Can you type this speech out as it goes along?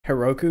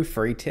Heroku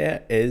free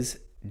tier is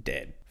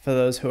dead. For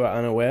those who are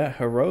unaware,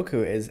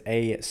 Heroku is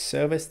a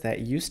service that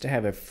used to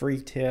have a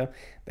free tier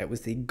that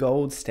was the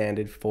gold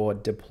standard for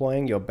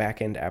deploying your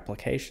backend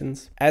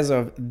applications. As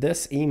of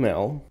this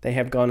email, they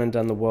have gone and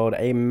done the world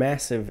a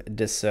massive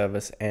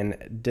disservice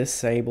and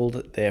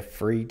disabled their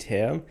free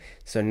tier.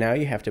 So now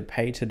you have to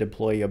pay to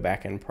deploy your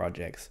backend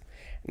projects.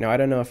 Now, I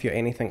don't know if you're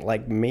anything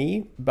like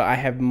me, but I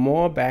have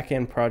more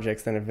backend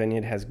projects than a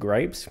vineyard has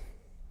grapes.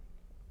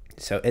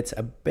 So it's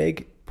a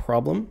big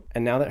problem.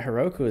 And now that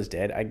Heroku is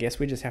dead, I guess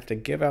we just have to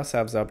give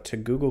ourselves up to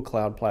Google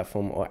Cloud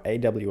Platform or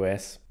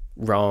AWS.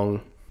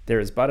 Wrong. There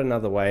is but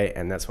another way,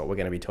 and that's what we're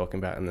going to be talking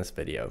about in this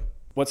video.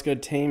 What's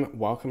good, team?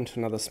 Welcome to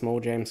another Small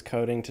James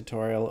coding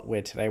tutorial,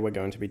 where today we're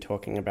going to be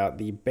talking about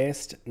the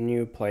best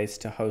new place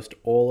to host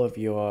all of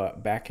your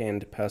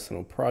backend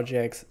personal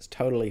projects. It's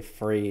totally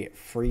free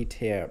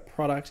tier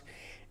product.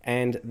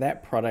 And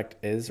that product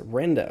is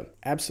Render.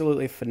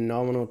 Absolutely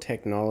phenomenal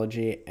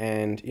technology.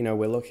 And,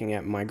 we're looking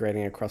at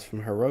migrating across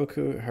from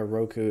Heroku.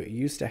 Heroku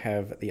used to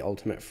have the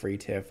ultimate free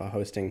tier for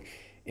hosting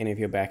any of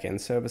your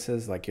backend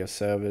services, like your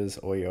servers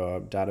or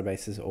your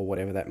databases or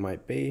whatever that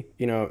might be.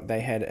 They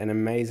had an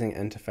amazing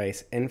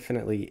interface,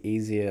 infinitely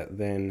easier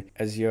than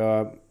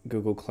Azure,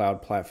 Google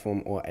Cloud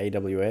Platform, or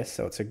AWS.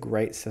 So it's a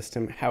great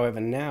system. However,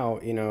 now,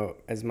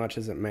 as much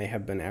as it may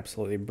have been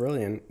absolutely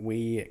brilliant,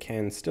 we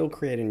can still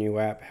create a new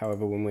app.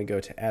 However, when we go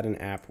to add an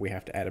app, we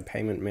have to add a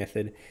payment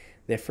method.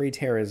 Their free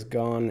tier is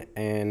gone,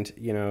 and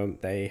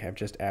they have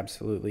just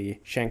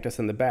absolutely shanked us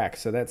in the back.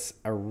 So that's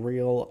a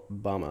real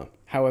bummer.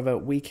 However,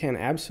 we can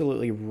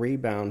absolutely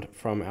rebound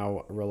from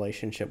our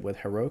relationship with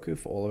Heroku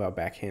for all of our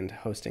backend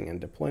hosting and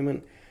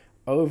deployment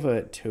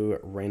over to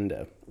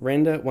Render.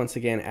 Render, once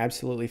again,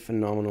 absolutely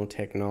phenomenal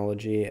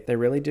technology. They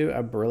really do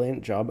a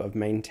brilliant job of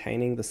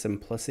maintaining the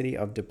simplicity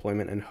of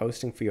deployment and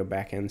hosting for your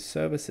backend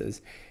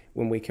services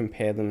when we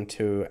compare them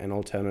to an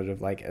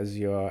alternative like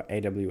Azure,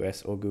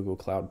 AWS, or Google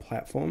Cloud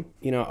Platform.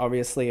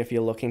 Obviously, if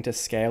you're looking to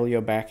scale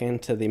your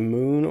backend to the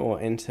moon or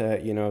into,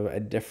 a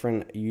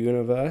different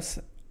universe,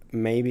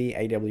 maybe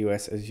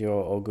AWS, Azure,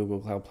 or Google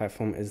Cloud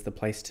Platform is the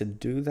place to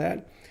do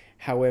that.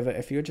 However,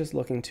 if you're just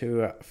looking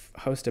to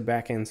host a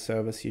backend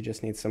service, you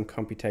just need some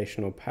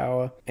computational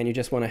power, and you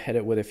just want to hit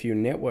it with a few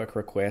network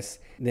requests,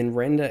 then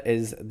Render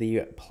is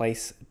the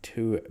place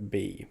to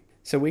be.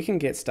 So we can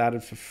get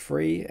started for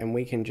free, and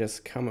we can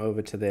just come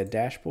over to their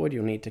dashboard.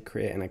 You'll need to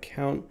create an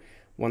account.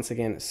 Once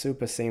again,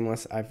 super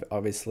seamless. I've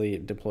obviously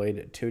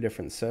deployed 2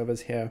 different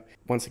servers here.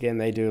 Once again,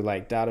 they do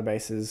like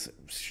databases,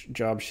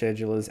 job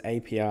schedulers,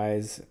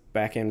 APIs,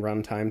 backend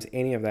runtimes,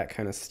 any of that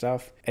kind of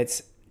stuff.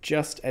 It's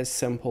just as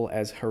simple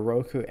as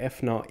Heroku,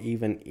 if not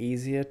even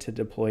easier to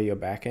deploy your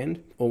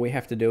backend. All we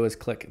have to do is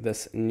click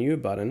this new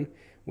button.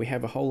 We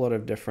have a whole lot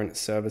of different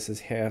services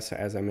here. So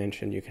as I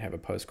mentioned, you can have a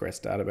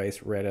Postgres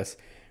database, Redis,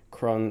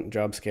 cron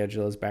job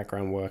schedulers,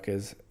 background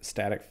workers,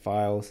 static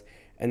files.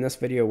 In this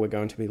video, we're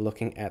going to be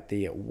looking at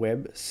the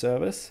web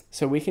service.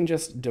 So we can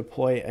just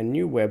deploy a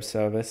new web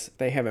service.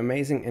 They have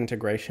amazing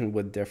integration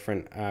with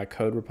different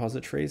code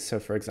repositories. So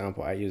for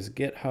example, I use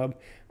GitHub.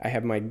 I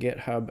have my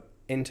GitHub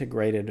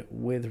integrated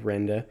with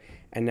Render,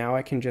 and now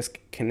I can just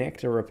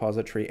connect a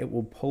repository. It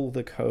will pull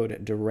the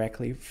code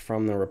directly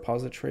from the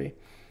repository.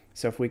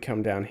 So if we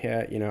come down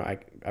here,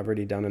 I've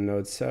already done a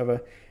Node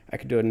server. I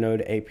could do a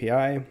Node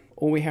API.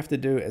 All we have to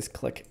do is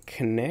click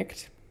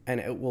connect, and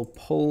it will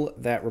pull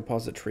that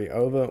repository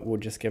over. We'll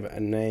just give it a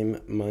name,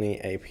 money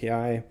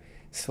API,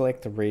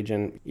 select the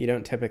region. You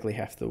don't typically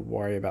have to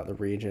worry about the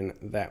region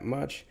that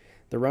much.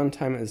 The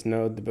runtime is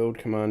Node, the build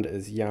command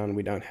is yarn.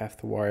 We don't have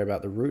to worry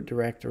about the root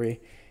directory.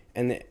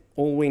 And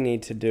all we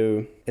need to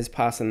do is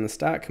pass in the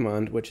start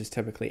command, which is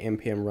typically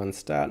npm run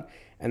start,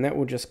 and that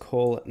will just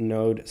call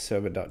node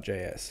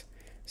server.js.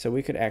 So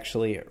we could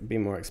actually be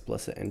more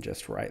explicit and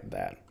just write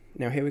that.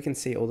 Now here we can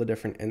see all the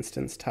different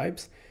instance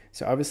types.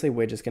 So obviously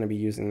we're just going to be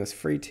using this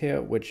free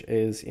tier, which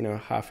is,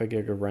 half a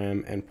gig of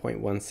RAM and 0.1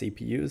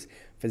 CPUs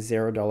for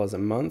 $0 a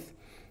month.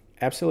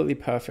 Absolutely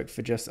perfect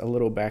for just a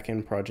little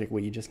backend project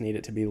where you just need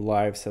it to be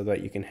live so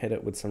that you can hit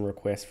it with some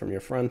requests from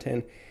your front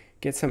end,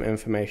 get some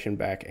information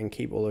back, and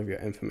keep all of your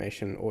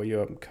information or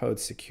your code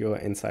secure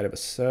inside of a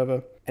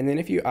server. And then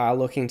if you are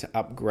looking to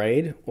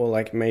upgrade, or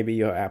like maybe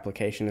your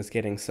application is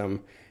getting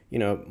some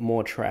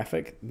more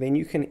traffic, then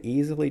you can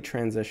easily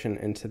transition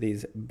into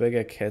these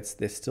bigger kits.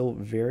 They're still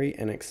very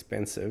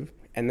inexpensive,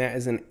 and that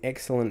is an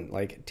excellent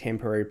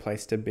temporary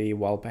place to be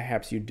while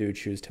perhaps you do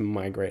choose to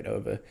migrate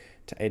over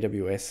to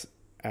AWS,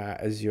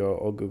 Azure,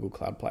 or Google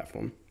Cloud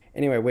Platform.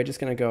 Anyway, we're just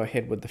going to go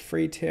ahead with the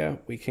free tier.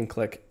 We can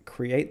click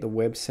create the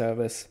web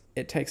service.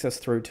 It takes us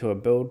through to a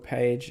build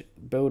page.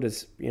 Build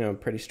is,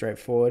 pretty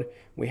straightforward.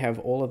 We have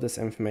all of this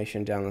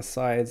information down the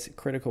sides,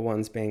 critical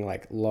ones being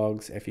like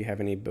logs if you have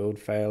any build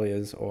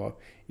failures or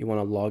you want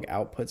to log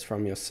outputs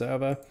from your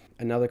server.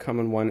 Another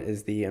common one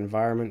is the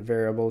environment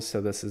variables. So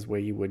this is where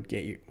you would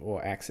get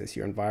or access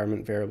your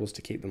environment variables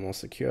to keep them all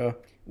secure.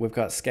 We've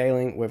got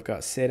scaling, we've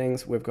got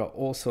settings, we've got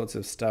all sorts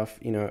of stuff,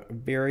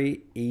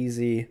 very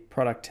easy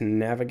product to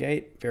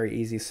navigate, very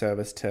easy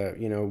service to,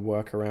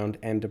 work around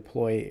and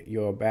deploy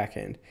your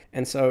backend.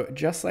 And so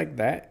just like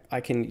that,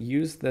 I can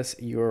use this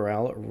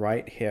URL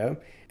right here.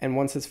 And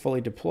once it's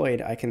fully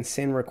deployed, I can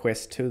send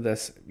requests to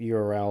this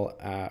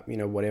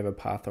URL, whatever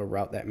path or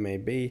route that may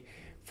be,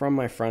 from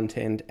my front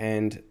end,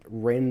 and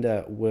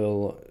Render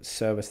will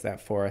service that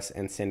for us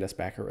and send us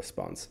back a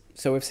response.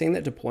 So we've seen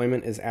that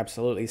deployment is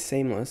absolutely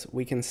seamless.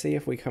 We can see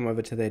if we come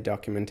over to their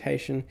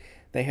documentation,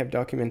 they have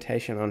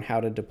documentation on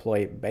how to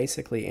deploy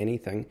basically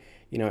anything.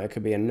 It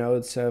could be a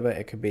Node server,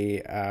 it could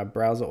be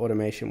browser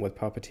automation with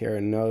Puppeteer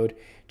and Node,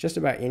 just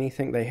about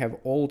anything. They have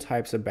all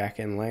types of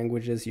backend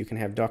languages. You can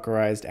have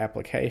Dockerized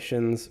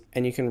applications,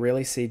 and you can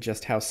really see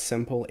just how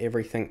simple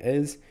everything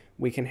is.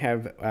 We can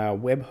have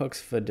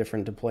webhooks for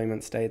different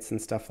deployment states and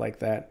stuff like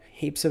that.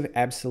 Heaps of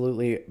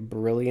absolutely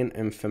brilliant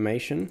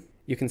information.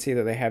 You can see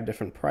that they have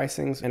different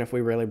pricings, and if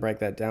we really break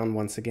that down,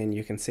 once again,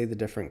 you can see the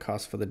different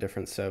costs for the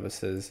different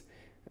services,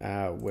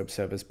 web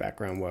service,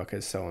 background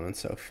workers, so on and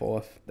so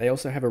forth. They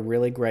also have a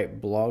really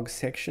great blog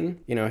section.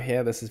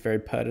 Here, this is very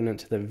pertinent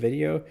to the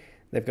video.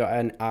 They've got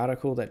an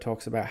article that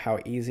talks about how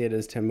easy it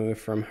is to move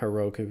from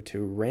Heroku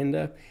to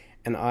Render,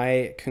 and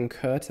I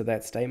concur to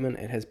that statement.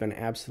 It has been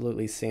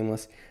absolutely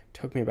seamless.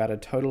 Took me about a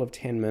total of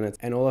 10 minutes,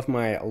 and all of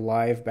my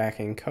live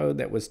backend code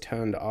that was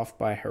turned off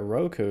by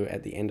Heroku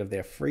at the end of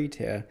their free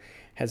tier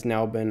has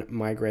now been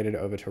migrated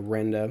over to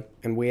Render,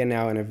 and we are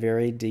now in a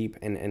very deep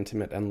and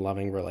intimate and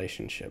loving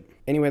relationship.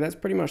 Anyway, that's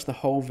pretty much the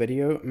whole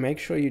video. Make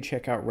sure you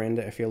check out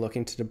Render if you're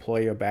looking to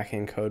deploy your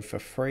backend code for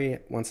free.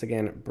 Once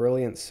again,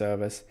 brilliant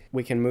service.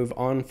 We can move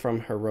on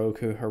from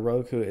Heroku.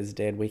 Heroku is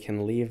dead. We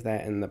can leave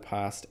that in the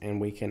past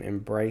and we can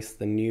embrace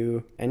the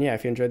new. And yeah,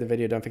 if you enjoyed the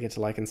video, don't forget to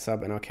like and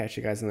sub, and I'll catch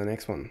you guys in the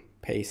next one.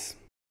 Peace.